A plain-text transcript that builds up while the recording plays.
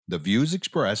The views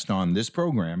expressed on this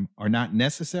program are not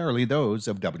necessarily those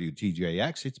of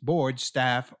WTJX, its board,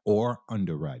 staff, or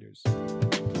underwriters.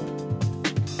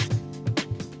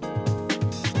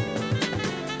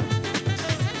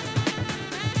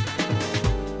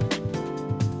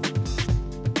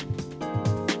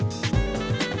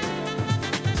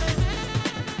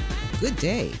 Good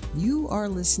day. You are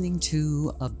listening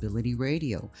to Ability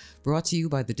Radio, brought to you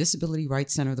by the Disability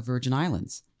Rights Center of the Virgin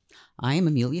Islands. I am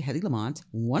Amelia Hedy Lamont,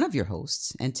 one of your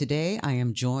hosts, and today I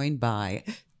am joined by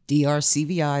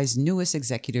DRCVI's newest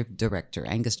executive director,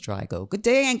 Angus Drigo. Good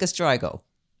day, Angus Drigo.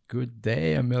 Good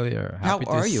day, Amelia. How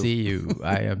are you? Happy to see you.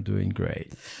 I am doing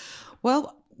great.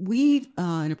 Well, we,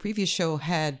 in a previous show,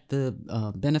 had the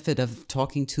benefit of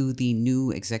talking to the new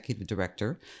executive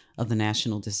director of the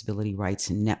National Disability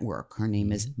Rights Network. Her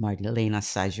name is Marlena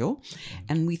Saggio,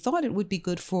 and we thought it would be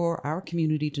good for our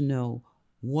community to know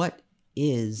what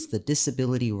is the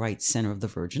Disability Rights Center of the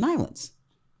Virgin Islands.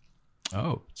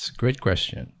 Oh, it's a great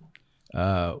question.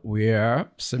 We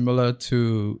are similar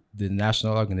to the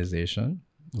national organization.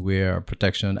 We are a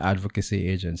protection advocacy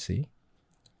agency.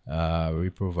 We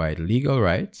provide legal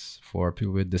rights for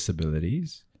people with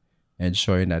disabilities,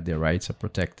 ensuring that their rights are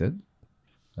protected,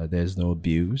 that there's no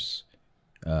abuse,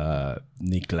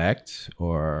 neglect,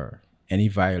 or any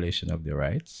violation of their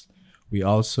rights. We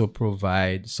also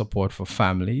provide support for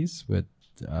families with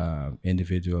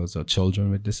individuals or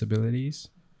children with disabilities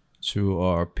through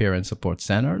our parent support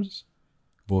centers,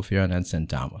 both here and in St.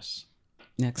 Thomas.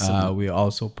 Excellent. We're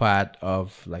also part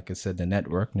of, like I said, the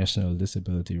network, National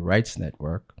Disability Rights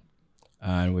Network.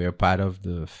 And we're part of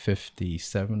the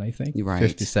 57, I think. Right.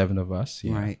 57 of us.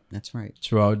 Yeah, Right, that's right.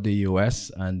 throughout the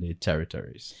U.S. and the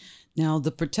territories. Now,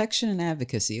 the protection and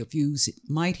advocacy, if you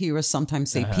might hear us sometimes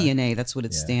say P&A, that's what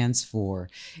it stands for.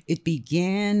 It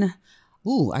began,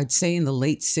 I'd say in the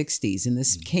late 60s, and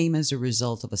this came as a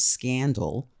result of a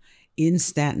scandal in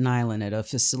Staten Island at a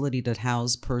facility that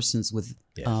housed persons with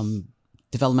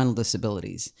developmental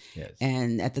disabilities. Yes.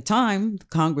 And at the time,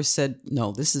 Congress said,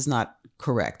 no, this is not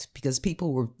correct, because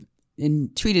people were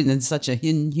treated in such a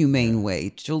inhumane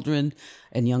way. Children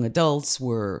and young adults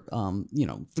were,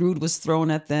 food was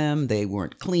thrown at them. They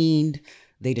weren't cleaned.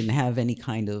 They didn't have any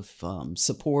kind of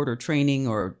support or training,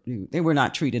 or they were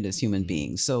not treated as human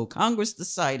beings. So Congress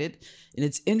decided, in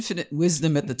its infinite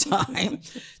wisdom at the time,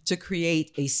 to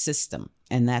create a system.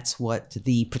 And that's what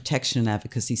the protection and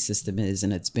advocacy system is.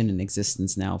 And it's been in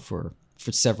existence now for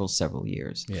several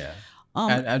years. Yeah.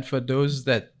 And for those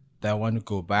that want to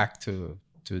go back to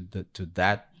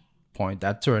that point,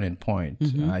 that turning point,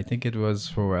 I think it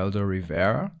was Geraldo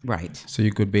Rivera. Right. So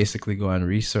you could basically go and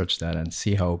research that and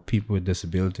see how people with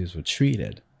disabilities were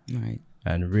treated. Right.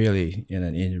 And really in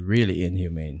a really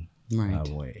inhumane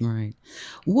way. Right.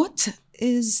 What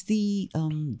is the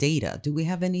data? Do we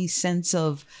have any sense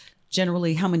of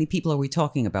generally how many people are we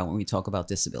talking about when we talk about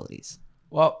disabilities?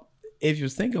 Well, if you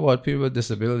think about people with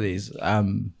disabilities,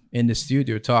 I'm in the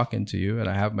studio talking to you and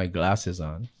I have my glasses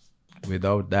on.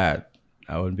 Without that,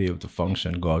 I wouldn't be able to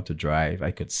function, go out to drive. I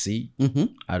could see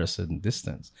at a certain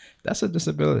distance. That's a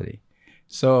disability.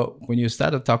 So when you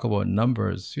start to talk about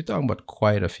numbers, you're talking about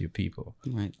quite a few people.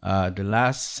 Right. The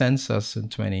last census in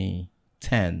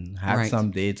 2010 had some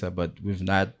data, but we've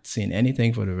not seen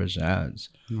anything for the Virgin Islands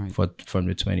from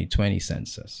the 2020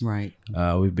 census. Right.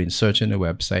 We've been searching the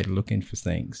website, looking for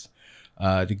things.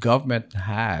 The government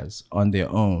has, on their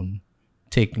own,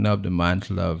 taken up the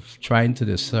mantle of trying to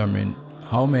determine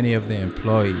how many of their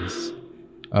employees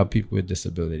are people with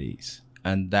disabilities.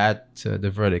 And that the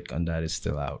verdict on that is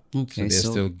still out. Okay, so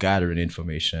they're still gathering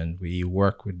information. We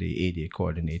work with the ADA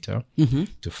coordinator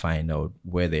to find out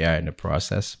where they are in the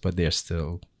process, but they're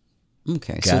still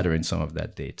gathering some of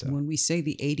that data. When we say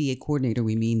the ADA coordinator,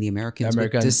 we mean the Americans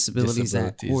with Disabilities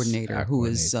Act coordinator, who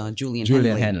is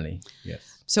Julian Henley. Yes.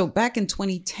 So back in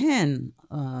 2010,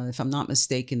 if I'm not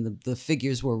mistaken, the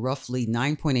figures were roughly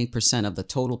 9.8% of the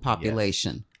total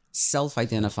population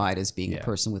self-identified as being a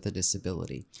person with a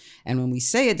disability. And when we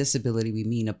say a disability, we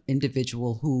mean an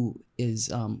individual who is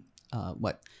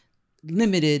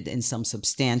limited in some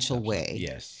substantial way.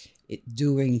 Yes.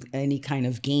 Doing any kind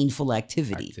of gainful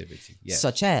activity.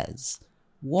 Such as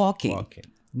walking.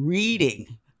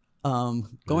 Reading,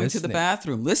 going to the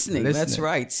bathroom, listening. That's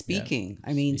right. Speaking. Yeah.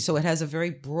 I mean, so it has a very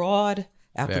broad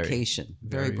application,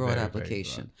 very broad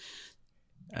application.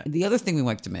 Very broad. The other thing we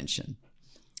like to mention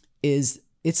is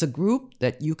it's a group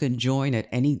that you can join at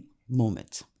any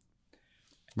moment,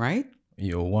 right?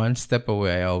 You're one step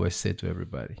away, I always say to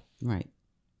everybody. Right.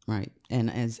 Right. And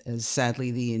as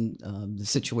sadly the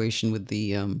situation with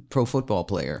the pro football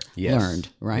player Yes. learned,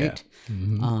 right?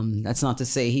 Yeah. That's not to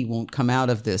say he won't come out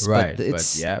of this, Right. but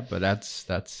it's But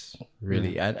that's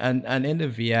really and in the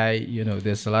VI,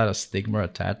 there's a lot of stigma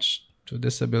attached to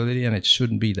disability, and it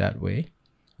shouldn't be that way.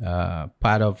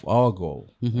 Part of our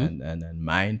goal and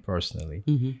mine personally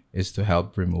is to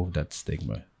help remove that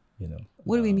stigma.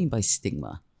 What do we mean by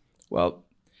stigma? Well,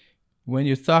 when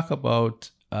you talk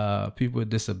about people with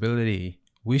disability,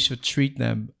 we should treat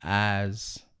them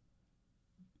as,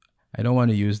 I don't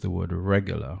want to use the word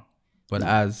regular, but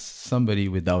as somebody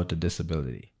without a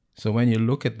disability. So when you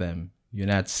look at them,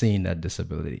 you're not seeing that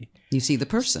disability. You see the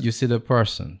person. You see the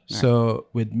person. Right. So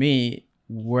with me,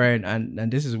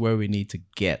 and this is where we need to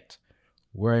get.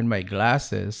 Wearing my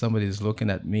glasses, somebody's looking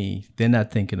at me, they're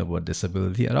not thinking about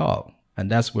disability at all.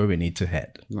 And that's where we need to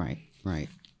head. Right.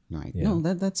 Yeah. No,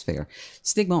 that's fair.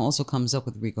 Stigma also comes up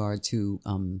with regard to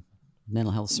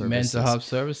mental health services. Mental health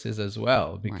services as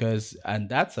well, because and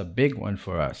that's a big one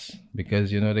for us,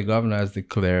 because the governor has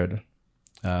declared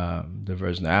the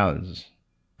Virgin Islands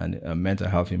a mental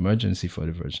health emergency for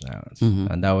the Virgin Islands,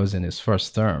 and that was in his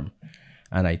first term,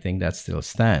 and I think that still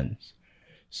stands.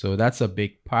 So that's a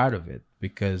big part of it,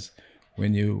 because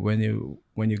when you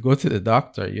go to the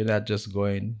doctor, you're not just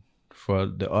going for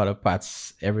the other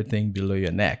parts, everything below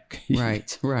your neck.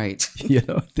 Right.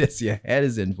 This, your head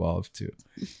is involved too.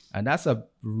 And that's a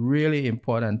really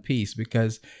important piece,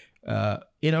 because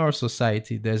in our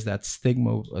society, there's that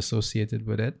stigma associated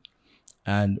with it.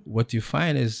 And what you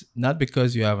find is, not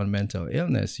because you have a mental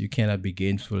illness, you cannot be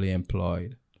gainfully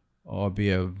employed or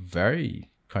be a very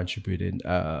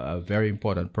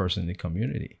important person in the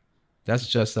community. That's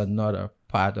just another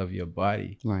part of your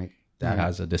body. Right. That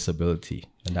has a disability,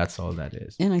 and that's all that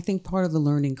is. And I think part of the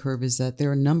learning curve is that there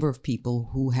are a number of people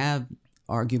who have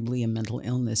arguably a mental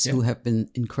illness who have been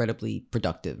incredibly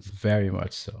productive. Very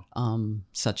much so.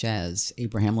 Such as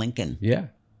Abraham Lincoln. Yeah.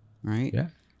 Right? Yeah.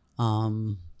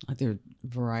 There are a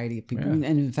variety of people. Yeah.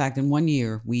 And in fact, in one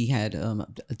year, we had a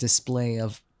display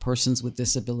of persons with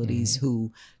disabilities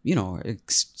who, are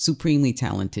supremely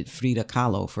talented. Frida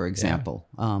Kahlo, for example,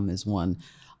 is one.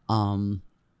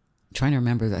 Trying to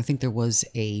remember, I think there was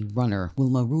a runner,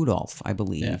 Wilma Rudolph, I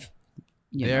believe.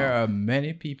 Yeah. There are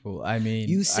many people. I mean,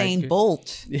 Usain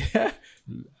Bolt. Yeah.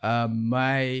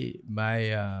 My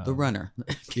the runner.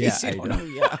 Yeah, I know.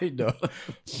 Yeah, I know.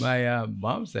 My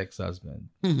mom's ex-husband,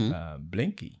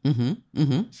 Blinky,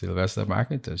 Sylvester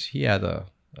McIntosh, he had a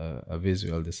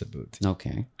visual disability.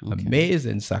 Okay.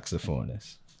 Amazing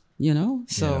saxophonist.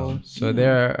 So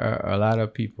there are a lot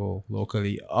of people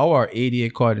locally. Our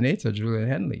ADA coordinator, Julian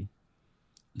Henley,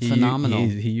 phenomenal.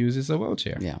 He uses a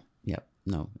wheelchair. Yeah.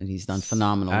 No, and he's done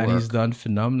phenomenal work. And he's done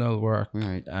phenomenal work.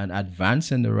 Right. And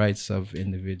advancing the rights of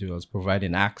individuals,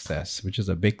 providing access, which is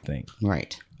a big thing.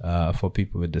 Right. For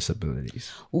people with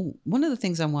disabilities. Well, one of the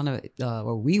things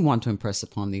we want to impress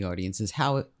upon the audience is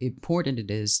how important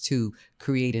it is to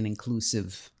create an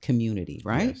inclusive community,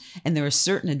 right? Yes. And there are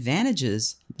certain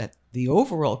advantages that the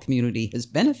overall community has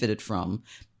benefited from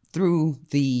through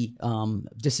the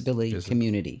disability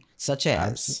community, such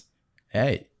as...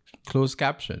 Closed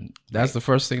caption. That's the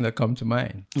first thing that comes to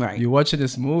mind. Right. You're watching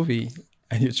this movie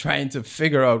and you're trying to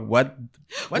figure out what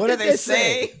do they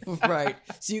say? Right.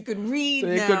 So you can read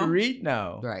now. You can read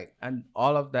now. Right. And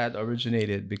all of that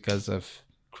originated because of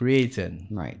creating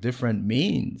different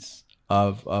means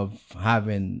of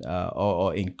having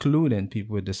or including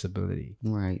people with disability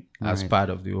as part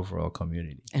of the overall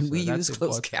community. And we use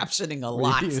closed captioning a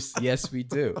lot. Yes, we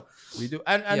do. We do.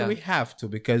 And we have to,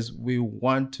 because we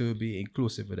want to be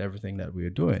inclusive with everything that we're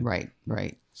doing. Right.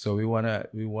 So we wanna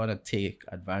take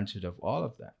advantage of all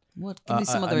of that. What? Give me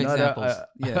some other examples.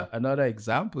 Another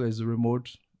example is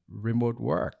remote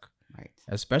work. Right.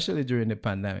 Especially during the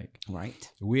pandemic.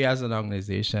 Right. We as an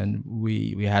organization,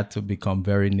 we had to become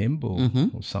very nimble.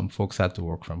 Some folks had to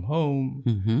work from home.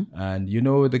 And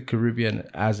the Caribbean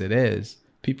as it is,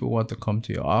 people want to come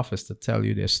to your office to tell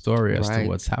you their story as to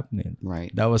what's happening. Right.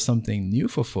 That was something new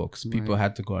for folks. People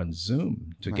had to go on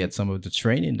Zoom to get some of the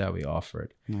training that we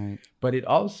offered. Right. But it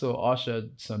also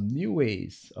ushered some new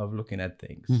ways of looking at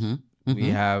things.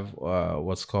 We have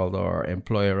what's called our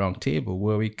employer roundtable,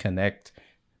 where we connect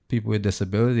people with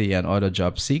disability and other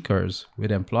job seekers with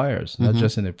employers, not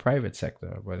just in the private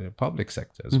sector, but in the public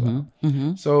sector as well.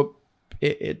 So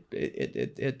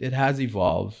it has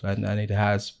evolved and it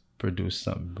has produced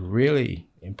some really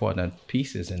important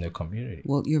pieces in the community.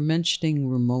 Well, you're mentioning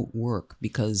remote work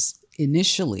because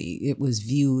initially it was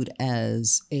viewed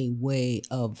as a way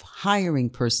of hiring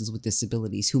persons with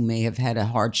disabilities who may have had a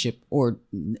hardship or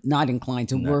not inclined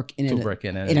to work in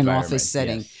an office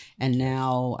setting. Yes. And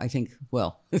now I think,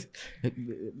 well,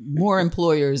 more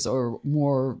employers are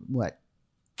more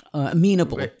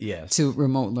amenable Yes. to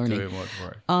remote learning. To remote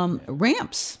work.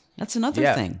 Ramps. That's another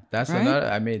thing. That's right? another.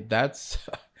 I mean, that's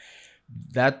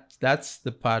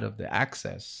the part of the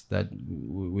access that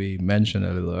we mentioned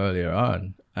a little earlier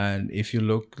on. And if you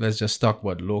look, let's just talk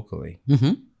about locally.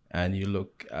 Mm-hmm. And you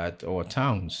look at our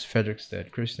towns, Frederickstead,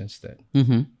 Christiansted.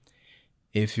 Mm-hmm.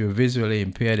 If you're visually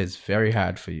impaired, it's very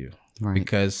hard for you, Right.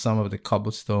 because some of the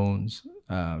cobblestones,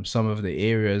 some of the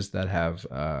areas that have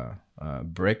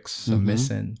bricks are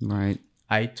missing. Right.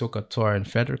 I took a tour in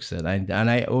Frederickstead, and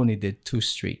I only did 2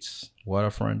 streets,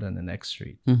 Waterfront and the next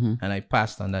street. Mm-hmm. And I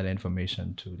passed on that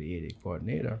information to the AD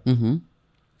coordinator. Mm-hmm.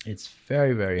 It's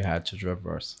very, very hard to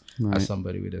traverse Right. as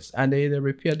somebody with this. And they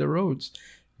repaired the roads.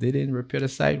 They didn't repair the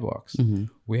sidewalks. Mm-hmm.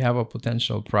 We have a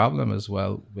potential problem as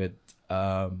well with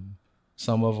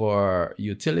some of our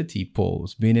utility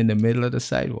poles being in the middle of the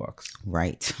sidewalks.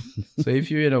 Right. So if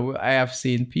I have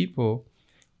seen people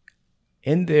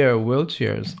in their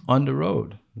wheelchairs on the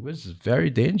road, which is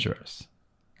very dangerous,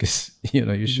 because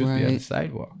you should be on the Right.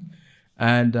 sidewalk.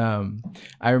 And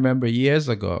I remember years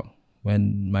ago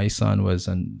when my son was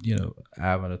I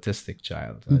have an autistic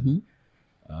child, and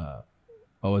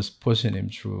I was pushing him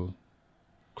through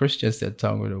Christiansted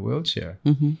town with a wheelchair.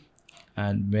 Mm-hmm.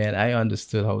 And man, I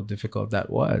understood how difficult that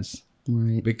was,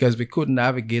 Right. because we couldn't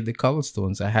navigate the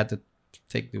cobblestones. I had to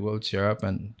take the wheelchair up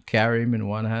and carry him in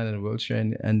one hand and the wheelchair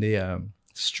and the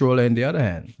stroller in the other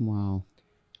hand. Wow.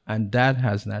 And that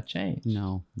has not changed.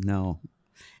 No.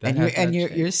 That And has not your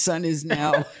changed. son is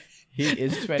now He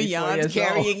is 24 beyond years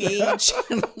carrying old. age.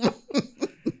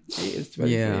 He is 24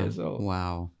 years old.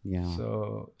 Wow. Yeah.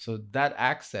 So that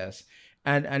access,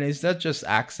 and it's not just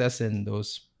access in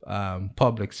those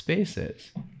public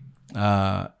spaces.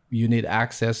 You need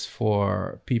access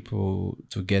for people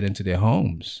to get into their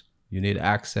homes. You need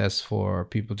access for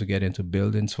people to get into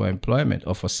buildings for employment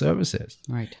or for services.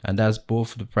 Right. And that's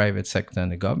both the private sector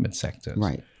and the government sectors.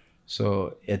 Right.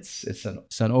 So it's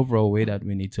an overall way that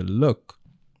we need to look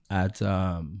at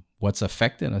what's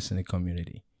affecting us in the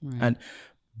community. Right. And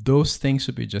those things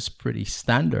should be just pretty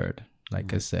standard,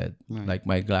 like I said, Right. like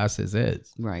my glasses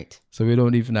is. Right. So we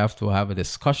don't even have to have a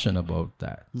discussion about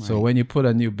that. So Right. when you put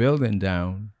a new building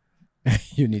down,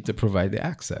 you need to provide the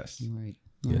access. Right.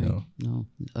 You Right. know. No.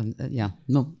 Yeah.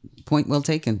 No. Point well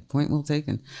taken. Point well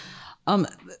taken.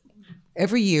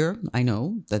 Every year, I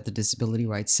know that the Disability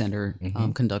Rights Center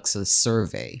conducts a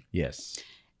survey, Yes.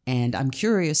 and I'm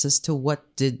curious as to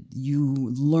what did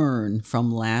you learn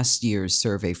from last year's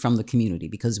survey from the community?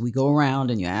 Because we go around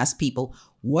and you ask people,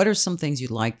 what are some things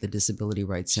you'd like the Disability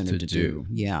Rights Center to do?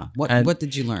 Yeah. What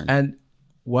did you learn? And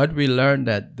what we learned,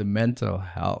 that the mental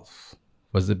health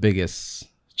was the biggest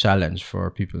challenge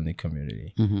for people in the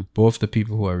community, both the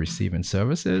people who are receiving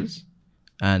services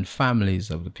and families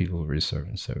of the people who are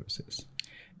receiving services.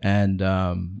 And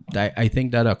I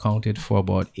think that accounted for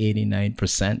about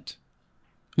 89%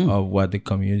 of what the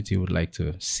community would like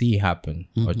to see happen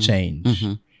or change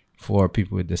for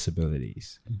people with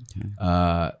disabilities.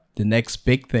 Okay. The next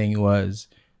big thing was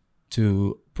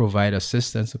to provide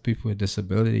assistance to people with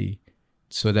disability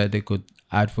so that they could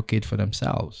advocate for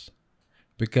themselves.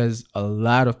 Because a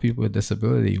lot of people with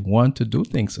disability want to do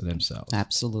things for themselves.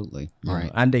 Absolutely. you know,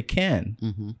 Right. and they can.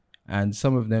 Mm-hmm. And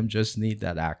some of them just need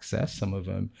that access. Some of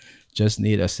them just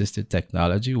need assisted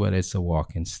technology, whether it's a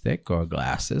walking stick or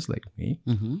glasses like me.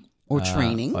 Mm-hmm. Or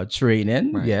training. Or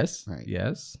training, Right, yes. right.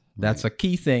 Yes. That's a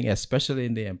key thing, especially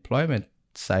in the employment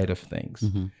side of things.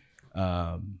 Mm-hmm.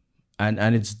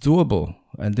 And it's doable.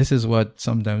 And this is what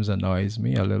sometimes annoys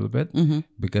me a little bit,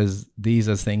 because these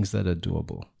are things that are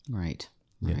doable. Right.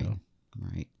 You Right. know.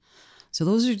 Right. So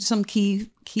those are some key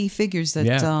figures that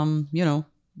Yeah.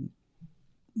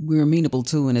 we're amenable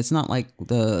to, and it's not like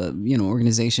the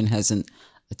organization hasn't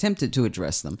attempted to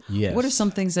address them. Yes. What are some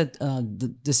things that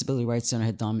the Disability Rights Center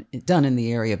had done in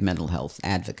the area of mental health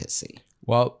advocacy?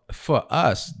 Well, for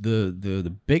us,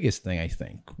 the biggest thing, I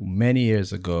think, many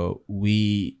years ago,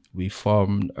 we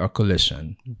formed a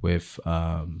coalition with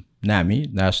NAMI,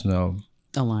 National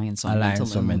Alliance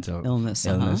on Mental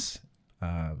Illness.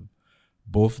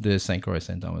 Both the St. Croix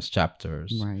St. Thomas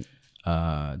chapters, Right.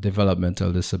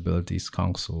 Developmental Disabilities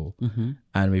Council,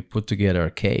 and we put together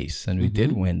a case, and we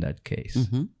did win that case.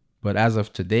 But as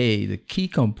of today, the key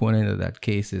component of that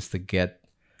case is to get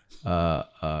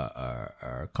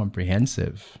a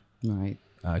comprehensive Right.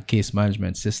 case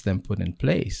management system put in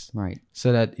place. Right.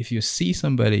 So that if you see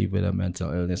somebody with a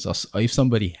mental illness, or if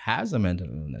somebody has a mental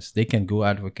illness, they can go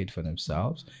advocate for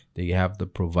themselves. They have the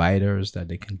providers that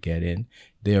they can get in.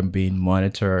 They are being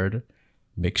monitored.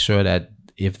 Make sure that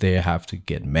if they have to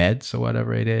get meds or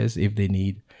whatever it is, if they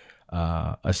need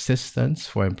assistance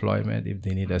for employment, if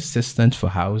they need assistance for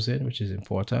housing, which is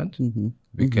important,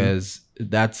 because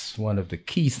that's one of the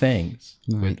key things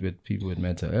with people with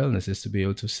mental illness, is to be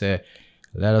able to say,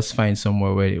 let us find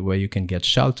somewhere where you can get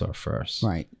shelter first.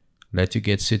 Right. Let you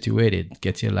get situated,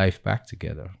 get your life back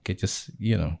together, get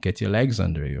your legs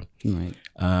under you. Right.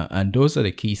 And those are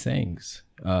the key things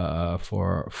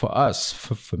for us,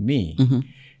 for me,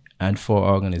 and for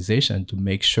our organization, to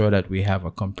make sure that we have a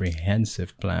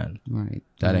comprehensive plan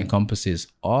that encompasses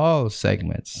all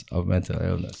segments of mental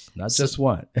illness, not just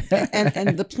one.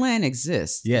 and the plan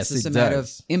exists. Yes, it's just it a matter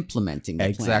does. of implementing the plan.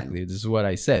 Exactly. This is what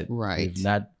I said. Right. We've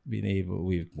not been able.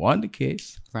 We've won the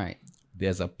case. Right.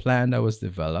 There's a plan that was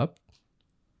developed.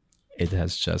 It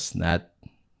has just not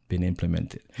been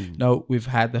implemented. Now, we've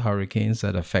had the hurricanes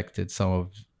that affected some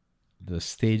of the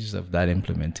stages of that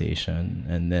implementation,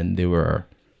 and then they were.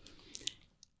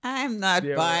 I'm not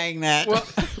buying that.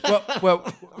 Well,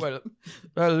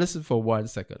 listen for 1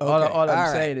 second. Okay. All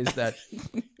I'm saying is that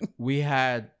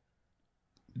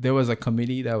there was a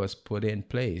committee that was put in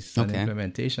place, an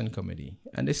implementation committee,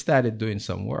 and they started doing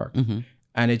some work.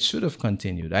 And it should have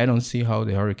continued. I don't see how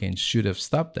the hurricane should have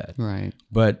stopped that. Right.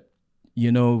 But,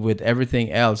 with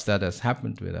everything else that has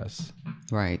happened with us.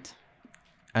 Right.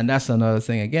 And that's another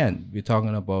thing. Again, we're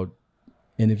talking about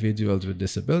individuals with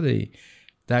disability.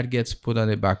 That gets put on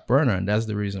the back burner. And that's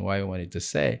the reason why I wanted to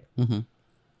say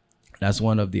that's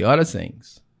one of the other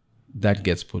things that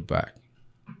gets put back.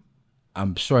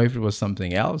 I'm sure if it was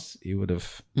something else, it would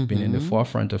have been in the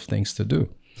forefront of things to do.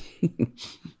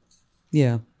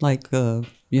 Yeah, like well,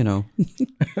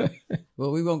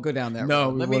 we won't go down that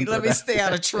road. Let me stay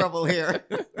out of trouble here.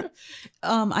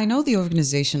 I know the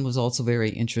organization was also very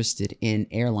interested in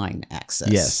airline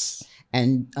access. Yes.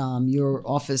 And your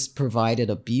office provided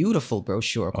a beautiful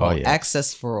brochure called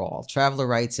Access for All, Traveler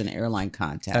Rights and Airline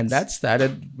Contacts. And that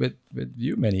started with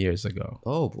you many years ago.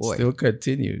 Oh, boy. Still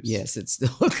continues. Yes, it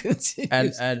still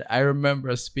continues. And I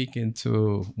remember speaking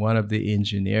to one of the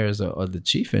engineers or the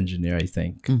chief engineer, I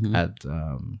think, at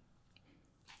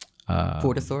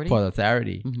Port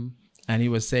Authority. And he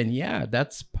was saying,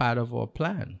 that's part of our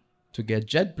plan, to get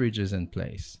jet bridges in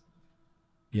place.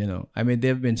 There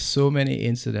have been so many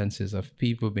incidences of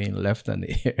people being left on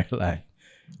the airline,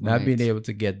 not being able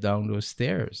to get down those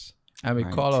stairs. We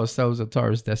call ourselves a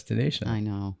tourist destination. I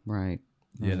know, right.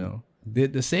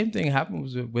 The same thing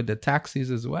happens with the taxis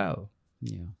as well.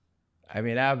 Yeah.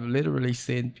 I've literally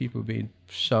seen people being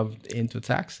shoved into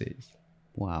taxis.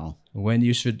 Wow. When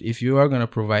if you are going to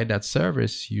provide that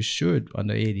service, you should,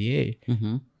 under ADA,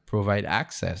 provide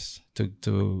access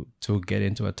to get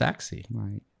into a taxi.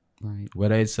 Right. Right.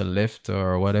 Whether it's a lift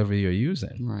or whatever you're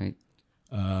using. Right.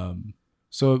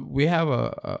 So we have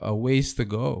a ways to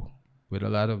go with a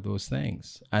lot of those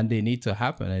things, and they need to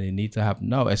happen, and they need to happen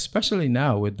now, especially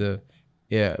now with the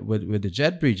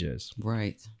jet bridges.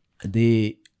 Right.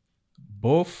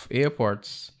 Both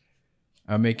airports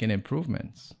are making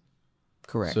improvements.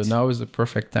 Correct. So now is the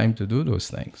perfect time to do those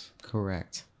things.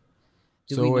 Correct.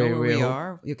 Do we know where we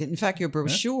are? In fact, your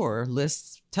brochure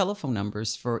lists telephone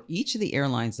numbers for each of the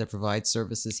airlines that provide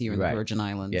services here in the Virgin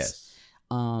Islands. Yes.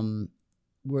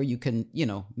 Where you can,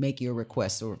 make your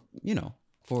request or,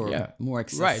 for more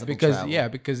accessible travel.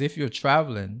 Because if you're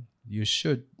traveling, you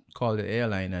should call the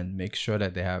airline and make sure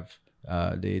that they have,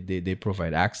 they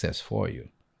provide access for you.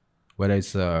 Whether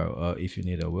it's if you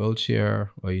need a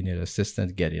wheelchair or you need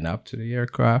assistance getting up to the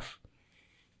aircraft.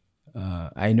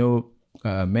 I know.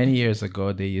 Many years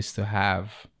ago, they used to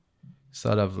have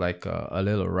sort of like a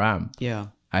little ramp. Yeah.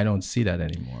 I don't see that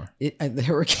anymore. The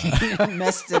hurricane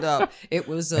messed it up. It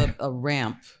was a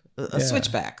ramp, a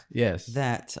switchback. Yes.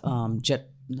 That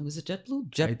was it JetBlue?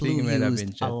 JetBlue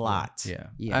used a lot.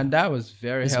 Yeah. And that was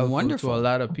very helpful to a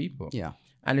lot of people. Yeah.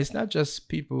 And it's not just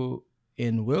people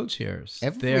in wheelchairs.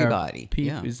 Everybody.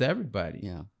 It's everybody.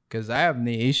 Yeah. Because I have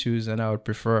knee issues and I would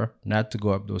prefer not to go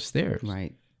up those stairs.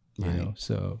 Right.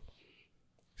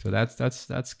 So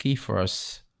that's key for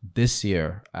us this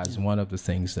year as one of the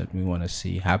things that we want to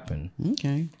see happen.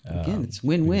 Okay. Again, it's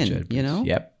win-win,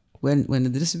 Yep. When the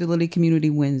disability community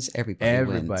wins,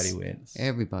 everybody wins.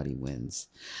 Everybody wins.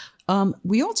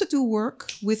 We also do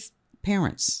work with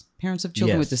parents of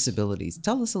children with disabilities.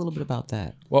 Tell us a little bit about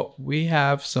that. Well, we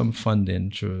have some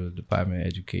funding through the Department of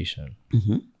Education.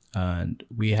 And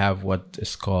we have what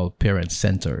is called parent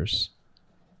centers.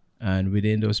 And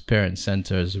within those parent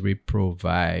centers, we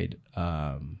provide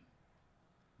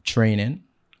training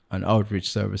and outreach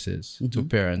services to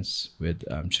parents with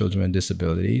children with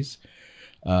disabilities,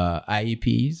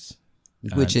 IEPs,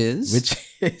 Which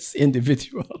is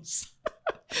individuals.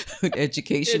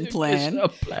 education plan. Educational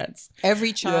plans.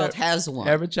 Every child has one.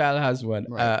 Every child has one.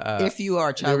 Right. If you are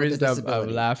a child with a the reason disability.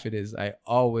 I'm laughing is I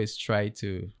always try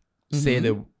to say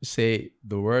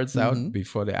the words out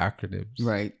before the acronyms.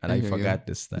 Right. And I forgot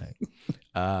this time.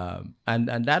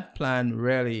 And that plan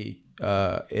really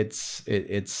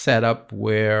it's set up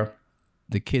where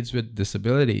the kids with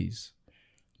disabilities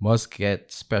must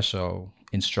get special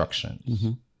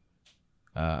instructions.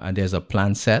 And there's a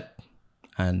plan set,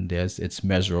 and it's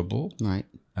measurable. Right.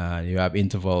 You have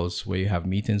intervals where you have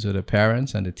meetings with the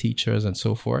parents and the teachers and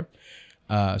so forth.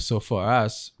 So for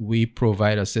us, we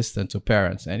provide assistance to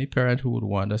parents. Any parent who would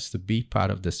want us to be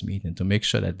part of this meeting to make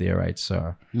sure that their rights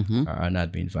are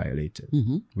not being violated.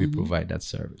 We provide that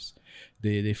service.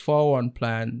 The 401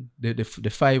 plan, the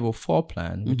 504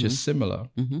 plan, which is similar,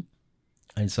 and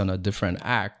it's on a different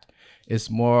act,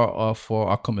 is more of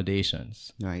for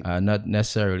accommodations, right? Not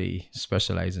necessarily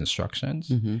specialized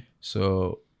instructions.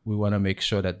 So we want to make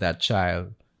sure that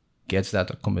child gets that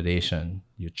accommodation.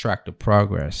 You track the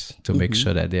progress to make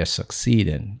sure that they're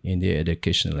succeeding in their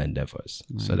educational endeavors.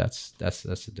 Right. So that's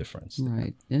the difference.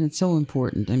 Right. And it's so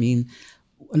important. I mean,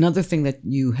 another thing that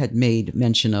you had made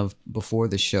mention of before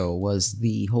the show was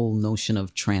the whole notion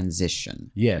of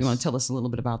transition. Yes. You want to tell us a little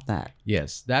bit about that?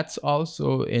 Yes. That's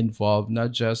also involved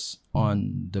not just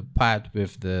on the path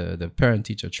with the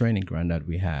parent-teacher training grant that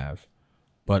we have,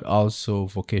 but also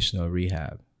vocational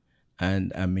rehab.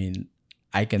 And I mean,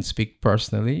 I can speak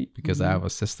personally because I have a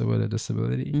sister with a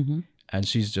disability, and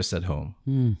she's just at home.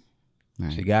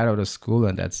 Right. She got out of school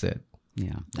and that's it.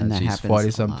 Yeah. And she's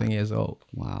 40-something years old.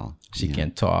 Wow. She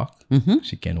can talk.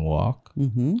 She can walk.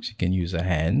 She can use her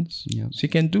hands. Yep. She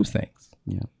can do things.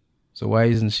 Yeah. So why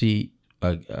isn't she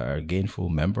a gainful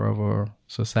member of our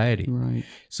society? Right.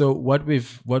 So what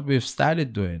we've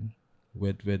started doing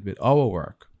with our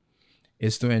work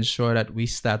is to ensure that we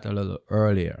start a little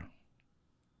earlier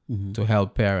to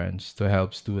help parents, to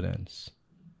help students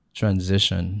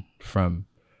transition from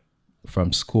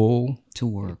school to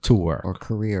work or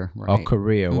career, right? Or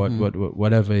career,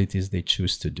 whatever it is they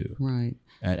choose to do. Right.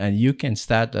 And you can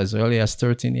start as early as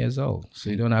 13 years old. So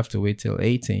you don't have to wait till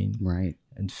 18 right.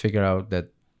 and figure out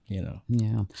that, Yeah.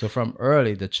 So from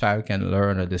early, the child can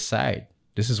learn or decide,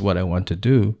 this is what I want to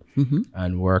do,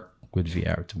 and work with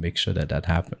VR to make sure that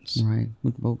happens. Right.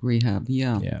 With voc rehab.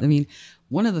 Yeah. I mean,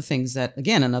 one of the things that,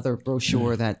 again, another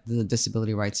brochure that the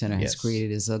Disability Rights Center has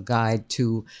created is a guide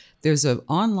to, there's an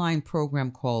online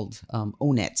program called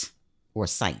ONET or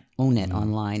site, ONET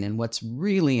online. And what's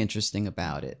really interesting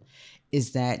about it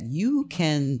is that you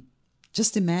can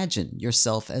just imagine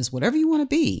yourself as whatever you want to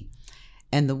be.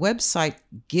 And the website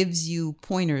gives you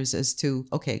pointers as to,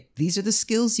 okay, these are the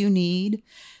skills you need.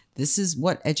 This is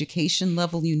what education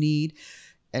level you need.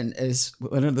 And as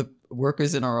one of the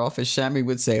workers in our office, Shami,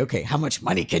 would say, okay, how much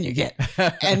money can you get?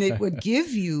 And it would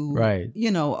give you,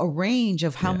 a range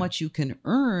of how much you can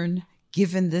earn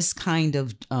given this kind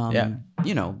of,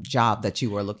 job that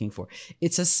you are looking for.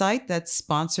 It's a site that's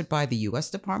sponsored by the U.S.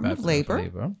 Department of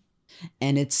Labor.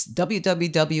 And it's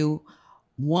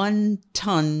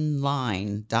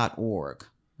www.onetonline.org.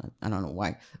 I don't know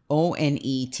why.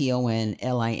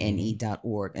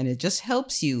 ONETONLINE.org. And it just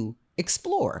helps you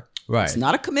explore. Right. It's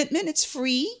not a commitment. It's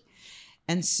free.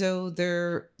 And so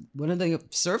one of the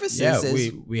services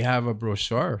is... we have a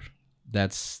brochure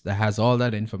that has all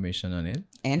that information on it.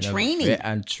 And training.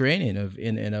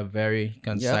 In a very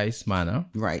concise manner.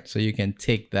 Right. So you can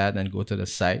take that and go to the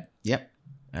site. Yep.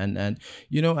 And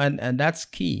that's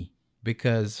key,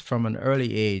 because from an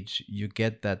early age, you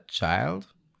get that child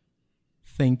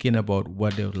thinking about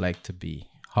what they would like to be,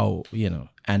 how,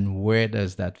 and where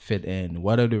does that fit in?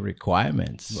 What are the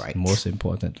requirements? Right. Most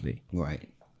importantly. Right.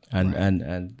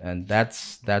 And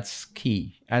that's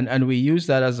key. And we use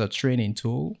that as a training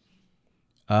tool,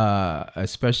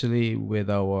 especially with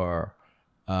our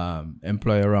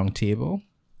employer roundtable.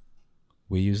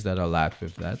 We use that a lot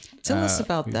with that. Tell us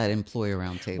about that employer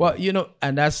roundtable. Well,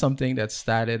 and that's something that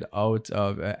started out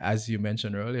of, as you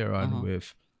mentioned earlier on,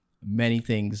 with many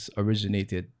things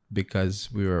originated because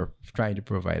we were trying to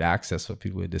provide access for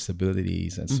people with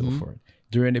disabilities and so forth.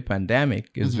 During the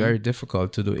pandemic, it's very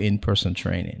difficult to do in-person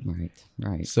training.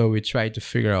 Right. So we tried to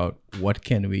figure out what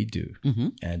can we do.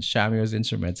 And Shami was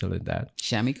instrumental in that.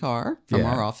 Shami Carr from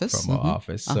our office. From our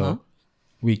office. So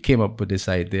we came up with this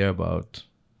idea about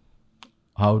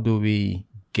how do we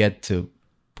get to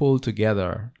pull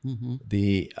together the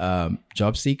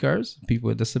job seekers, people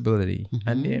with disability,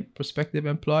 and their prospective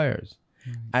employers.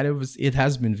 And it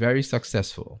has been very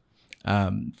successful.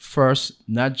 First,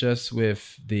 not just with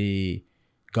the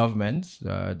government,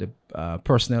 the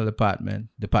personnel department,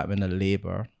 Department of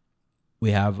Labor. We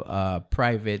have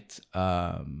private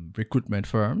recruitment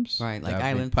firms. Right, like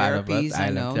Island Therapies,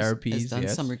 I know, has done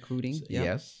some recruiting.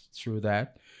 Yes, through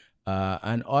that.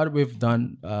 And all we've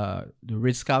done, the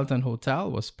Ritz-Carlton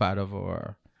Hotel was part of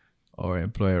our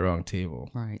employer roundtable.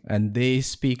 Right. And they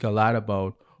speak a lot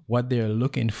about what they're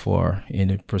looking for in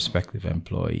a prospective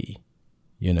employee,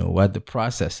 what the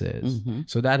process is.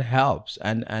 So that helps.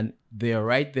 And they're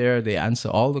right there. They answer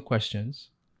all the questions.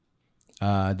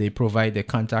 They provide their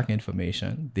contact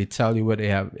information. They tell you where they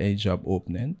have any job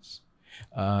openings.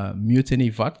 Mutiny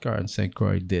Vodka and St.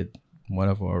 Croix did one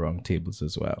of our roundtables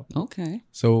as well. Okay.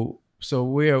 So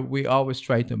we always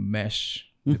try to mesh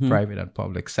the private and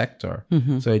public sector.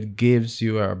 So it gives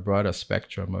you a broader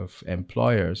spectrum of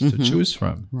employers to choose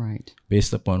from. Right.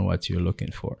 Based upon what you're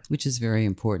looking for. Which is very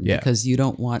important because you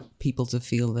don't want people to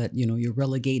feel that, you're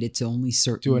relegated to only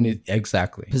certain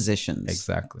positions.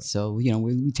 Exactly. So,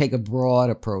 we take a broad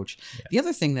approach. Yeah. The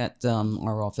other thing that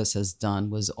our office has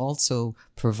done was also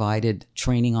provided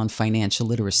training on financial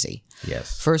literacy.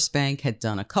 Yes. First Bank had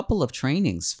done a couple of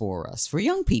trainings for us, for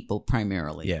young people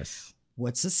primarily. Yes.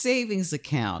 What's a savings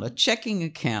account, a checking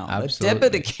account, Absolutely. a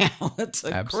debit account,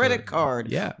 a credit card?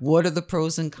 Yeah. What are the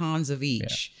pros and cons of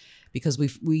each? Yeah. Because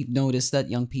we've noticed that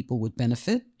young people would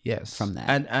benefit from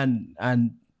that.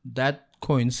 And that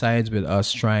coincides with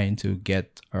us trying to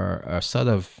get our sort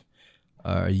of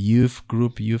youth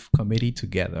committee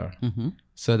together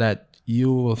so that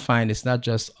you will find it's not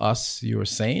just us you're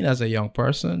saying as a young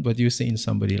person, but you're seeing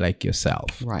somebody like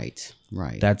yourself. Right.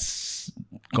 That's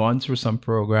gone through some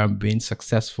program, being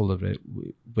successful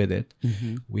with it.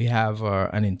 We have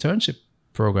an internship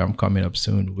program coming up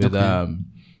soon with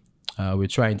we're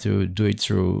trying to do it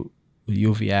through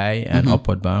UVI and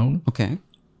Upward Bound. Okay.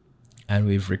 And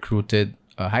we've recruited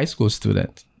a high school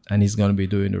student, and he's going to be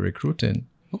doing the recruiting.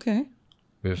 Okay.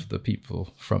 With the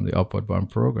people from the Upward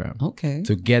Bound program. Okay.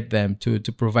 To get them to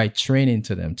provide training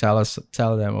to them,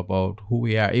 tell them about who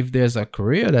we are. If there's a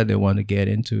career that they want to get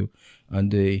into on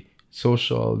the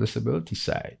social disability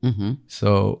side.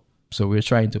 So we're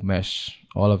trying to mesh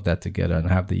all of that together and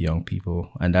have the young people,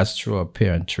 and that's through a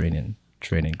parent training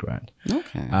grant.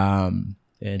 Okay.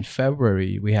 In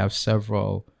February, we have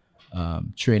several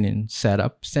training set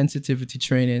up, sensitivity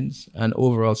trainings and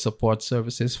overall support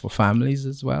services for families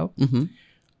as well.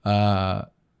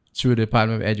 Through the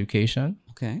Department of Education.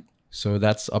 Okay. So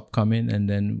that's upcoming. And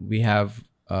then we have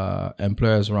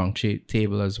employers round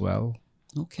table as well.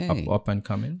 Okay. Up and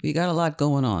coming. We got a lot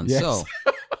going on. Yes. So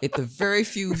at the very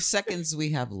few seconds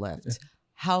we have left,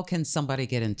 how can somebody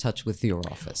get in touch with your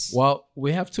office? Well,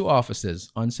 we have two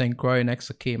offices on St. Croix next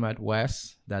to Kmart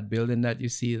West. That building that you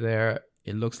see there,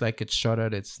 it looks like it's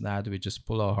shuttered. It's not. We just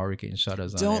pull our hurricane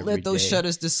shutters on. Don't let those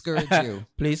shutters discourage you.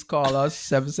 Please call us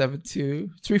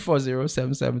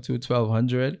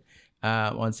 340-772-1200.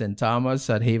 On St. Thomas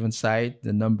at Havenside,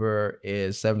 the number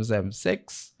is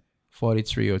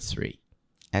 776-4303.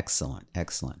 Excellent.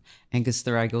 Angus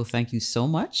Drigo, thank you so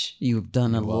much. You've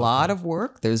done a lot of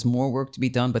work. There's more work to be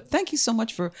done, but thank you so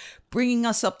much for bringing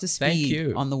us up to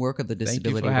speed on the work of the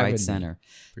Disability Rights Center.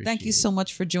 Thank you so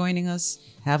much for joining us.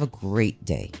 Have a great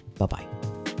day. Bye-bye.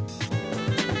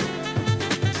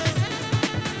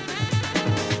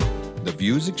 The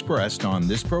views expressed on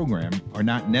this program are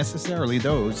not necessarily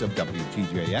those of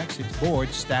WTJX, its board,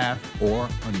 staff, or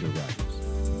underwriters.